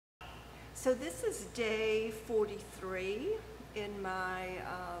So this is day 43 in my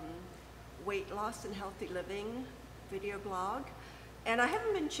weight loss and healthy living video blog. And I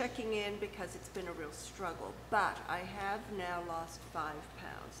haven't been checking in because it's been a real struggle, but I have now lost 5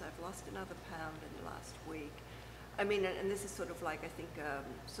 pounds. I've lost another pound in the last week. I mean, and this is sort of like, I think,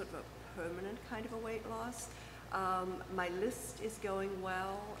 sort of a permanent kind of a weight loss. My list is going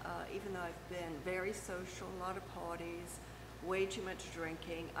well, even though I've been very social, a lot of parties, way too much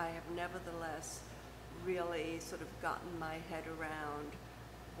drinking. I have nevertheless really sort of gotten my head around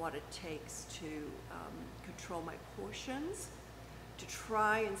what it takes to control my portions, to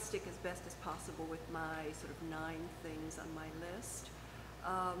try and stick as best as possible with my sort of 9 things on my list,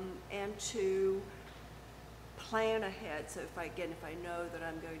 and to plan ahead. So if I know that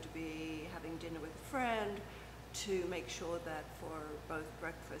I'm going to be having dinner with a friend, to make sure that for both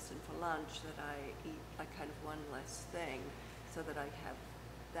breakfast and for lunch that I eat like kind of one less thing, so that I have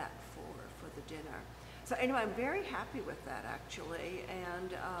that for the dinner. So anyway, I'm very happy with that actually,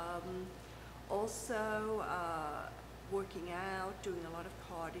 and also working out, doing a lot of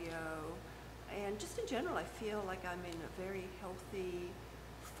cardio, and just in general I feel like I'm in a very healthy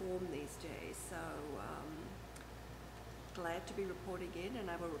form these days. So glad to be reporting in,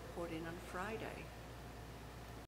 and I will report in on Friday.